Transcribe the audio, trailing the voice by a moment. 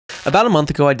About a month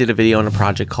ago, I did a video on a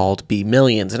project called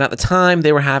BMillions, and at the time,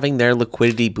 they were having their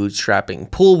liquidity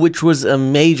bootstrapping pool, which was a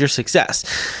major success.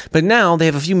 But now, they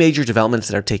have a few major developments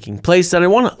that are taking place that I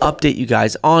want to update you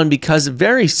guys on, because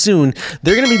very soon,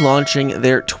 they're going to be launching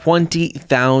their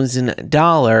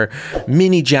 $20,000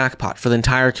 mini jackpot for the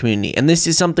entire community. And this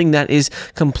is something that is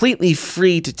completely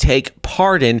free to take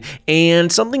part in,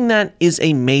 and something that is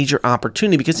a major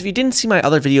opportunity, because if you didn't see my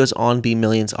other videos on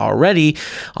BMillions already,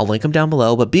 I'll link them down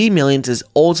below, but BMillions is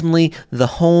ultimately the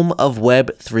home of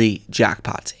Web3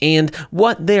 jackpots. And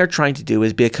what they are trying to do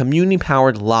is be a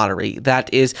community-powered lottery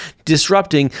that is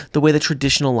disrupting the way that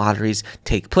traditional lotteries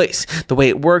take place. The way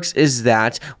it works is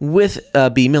that with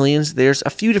BMillions, there's a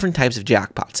few different types of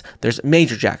jackpots. There's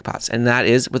major jackpots, and that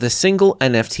is with a single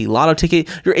NFT lotto ticket,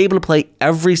 you're able to play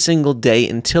every single day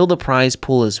until the prize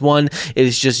pool is won. It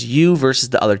is just you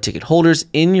versus the other ticket holders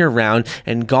in your round,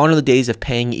 and gone are the days of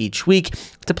paying each week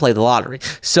to play the lottery.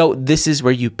 So this is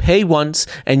where you pay once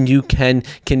and you can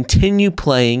continue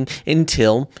playing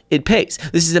until it pays.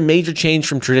 This is a major change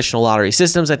from traditional lottery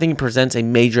systems. I think it presents a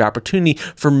major opportunity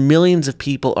for millions of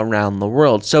people around the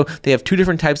world. So they have two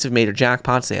different types of major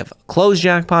jackpots. They have closed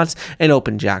jackpots and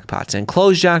open jackpots. And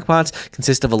closed jackpots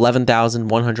consist of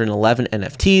 11,111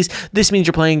 NFTs. This means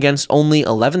you're playing against only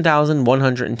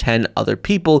 11,110 other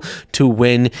people to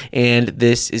win, and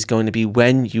this is going to be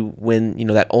when you win,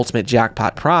 that ultimate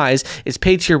jackpot prize is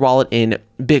paid to your wallet in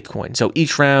Bitcoin. So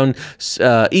each round,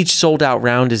 each sold out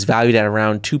round is valued at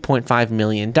around $2.5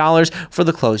 million for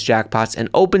the closed jackpots. And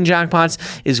open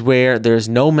jackpots is where there's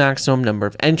no maximum number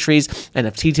of entries.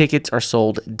 NFT tickets are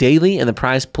sold daily, and the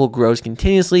prize pool grows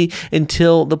continuously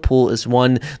until the pool is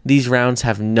won. These rounds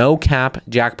have no cap.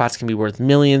 Jackpots can be worth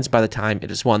millions by the time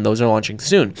it is won. Those are launching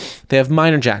soon. They have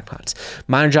minor jackpots.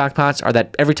 Minor jackpots are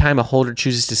that every time a holder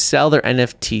chooses to sell their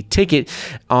NFT ticket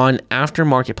on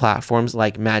aftermarket platforms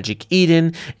like Magic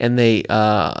Eden, and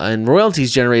and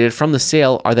royalties generated from the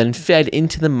sale are then fed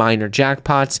into the minor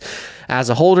jackpots. As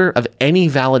a holder of any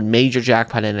valid major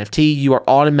jackpot NFT, you are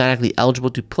automatically eligible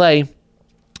to play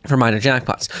for minor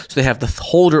jackpots. So they have the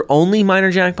holder-only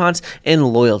minor jackpots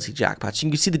and loyalty jackpots.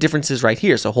 You can see the differences right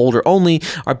here. So holder-only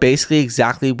are basically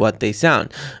exactly what they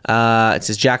sound. It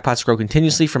says jackpots grow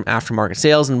continuously from aftermarket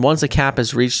sales, and once a cap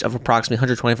is reached of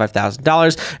approximately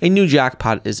 $125,000, a new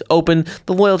jackpot is open.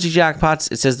 The loyalty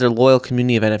jackpots, it says their loyal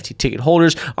community of NFT ticket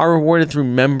holders are rewarded through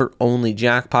member-only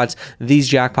jackpots.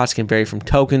 These jackpots can vary from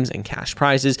tokens and cash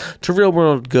prizes to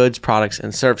real-world goods, products,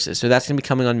 and services. So that's going to be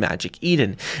coming on Magic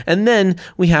Eden. And then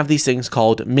we have these things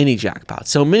called mini jackpots.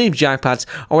 So mini jackpots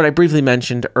are what I briefly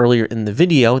mentioned earlier in the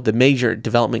video, the major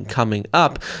development coming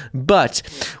up. But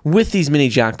with these mini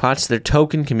jackpots, their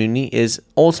token community is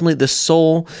ultimately the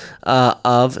soul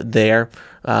of their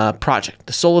project,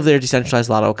 the soul of their decentralized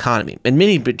lotto economy. And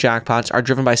mini jackpots are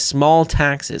driven by small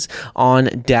taxes on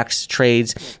DEX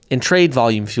trades, and trade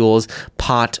volume fuels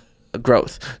pot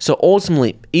growth. So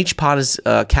ultimately, each pot is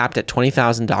capped at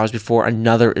 $20,000 before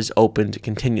another is opened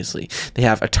continuously. They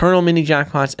have eternal mini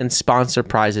jackpots and sponsor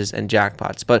prizes and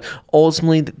jackpots, but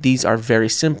ultimately these are very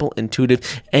simple,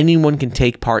 intuitive. Anyone can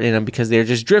take part in them because they're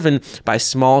just driven by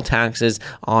small taxes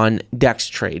on DEX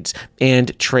trades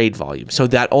and trade volume. So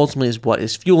that ultimately is what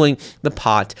is fueling the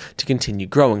pot to continue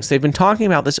growing. So they've been talking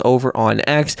about this over on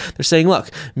X. They're saying,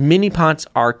 look, mini pots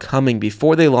are coming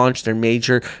before they launch their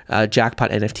major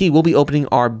jackpot NFT. We'll be opening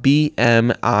our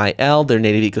BMIL, their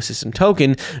native ecosystem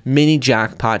token, mini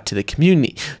jackpot to the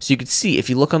community. So you can see, if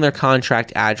you look on their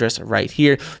contract address right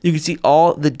here, you can see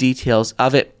all the details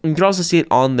of it. You can also see it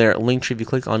on their Linktree. If you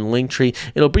click on Linktree,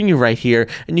 it'll bring you right here,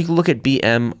 and you can look at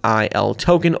BMIL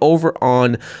token over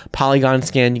on POLYGON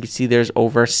scan. You can see there's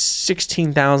over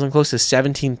 16,000, close to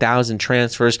 17,000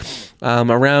 transfers,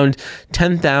 around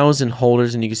 10,000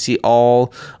 holders, and you can see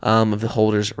all of the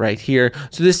holders right here.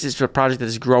 So this is a project that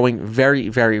is growing very,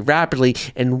 very rapidly,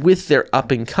 and with their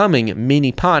up-and-coming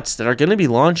mini pots that are going to be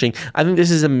launching, I think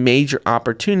this is a major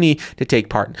opportunity to take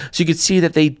part. So you can see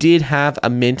that they did have a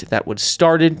mint that was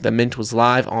started. The mint was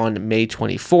live on May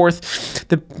 24th.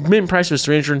 The mint price was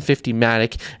 350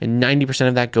 MATIC, and 90%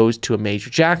 of that goes to a major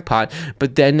jackpot.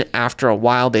 But then after a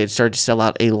while, they had started to sell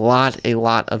out a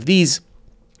lot of these.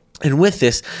 And with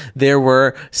this, there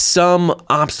were some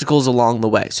obstacles along the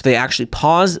way. So they actually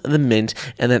paused the mint,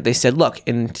 and then they said, look,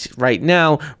 and right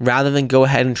now, rather than go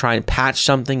ahead and try and patch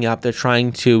something up, they're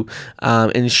trying to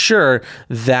ensure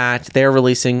that they're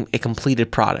releasing a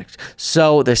completed product.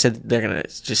 So they said they're going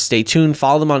to just stay tuned,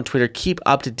 follow them on Twitter, keep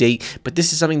up to date. But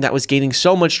this is something that was gaining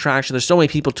so much traction. There's so many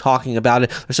people talking about it.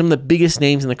 There's some of the biggest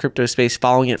names in the crypto space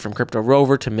following it, from Crypto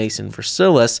Rover to Mason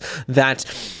Versilis, that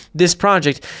this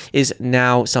project is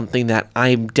now something that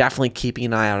I'm definitely keeping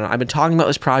an eye on. I've been talking about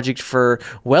this project for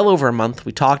well over a month.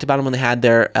 We talked about them when they had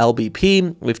their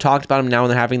LBP. We've talked about them now when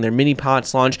they're having their mini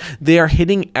pots launch. They are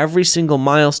hitting every single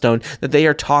milestone that they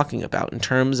are talking about in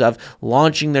terms of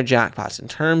launching their jackpots, in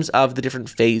terms of the different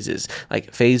phases.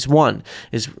 Like phase 1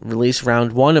 is release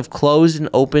round 1 of closed and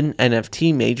open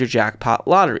NFT major jackpot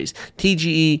lotteries.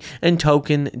 TGE and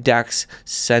token DEX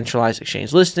centralized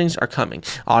exchange listings are coming.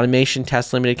 Automation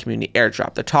test limited community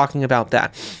airdrop. They're talking about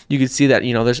that. You can see that,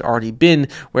 there's already been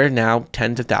where now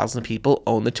tens of thousands of people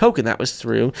own the token. That was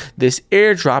through this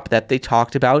airdrop that they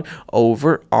talked about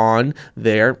over on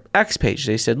their X page.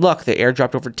 They said, look, they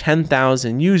airdropped over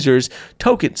 10,000 users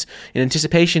tokens in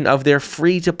anticipation of their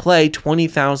free-to-play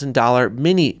 $20,000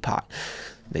 mini pot.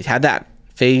 They had that.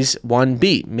 Phase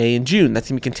 1B, May and June. That's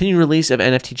going to be continued release of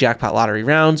NFT jackpot lottery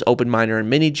rounds, open minor and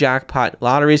mini jackpot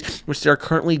lotteries, which they're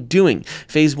currently doing.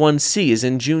 Phase 1C is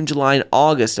in June, July, and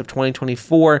August of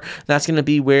 2024. That's going to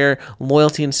be where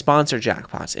loyalty and sponsor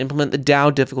jackpots, implement the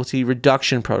DAO difficulty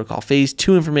reduction protocol, Phase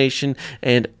 2 information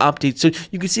and updates. So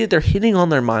you can see that they're hitting on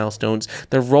their milestones.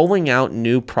 They're rolling out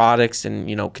new products and,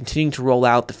 continuing to roll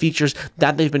out the features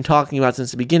that they've been talking about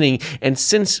since the beginning. And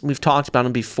since we've talked about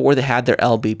them before they had their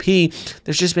LBP,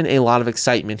 there's just been a lot of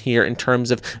excitement here in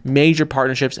terms of major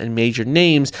partnerships and major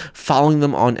names following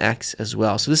them on X as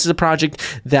well. So this is a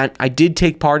project that I did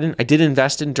take part in. I did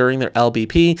invest in during their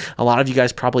LBP. A lot of you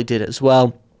guys probably did as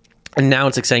well. And now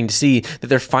it's exciting to see that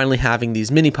they're finally having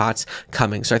these mini pots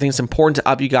coming. So I think it's important to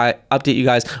update you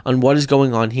guys on what is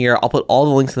going on here. I'll put all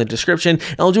the links in the description,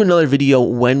 and I'll do another video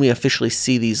when we officially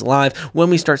see these live, when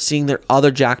we start seeing their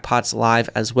other jackpots live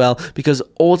as well, because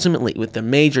ultimately with the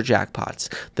major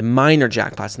jackpots, the minor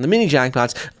jackpots, and the mini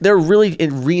jackpots, they're really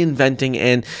reinventing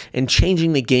and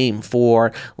changing the game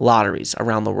for lotteries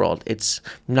around the world. It's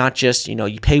not just,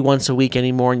 you pay once a week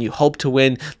anymore and you hope to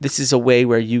win. This is a way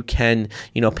where you can,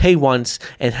 pay once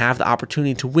and have the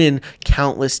opportunity to win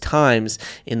countless times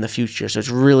in the future. So it's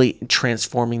really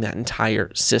transforming that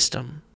entire system.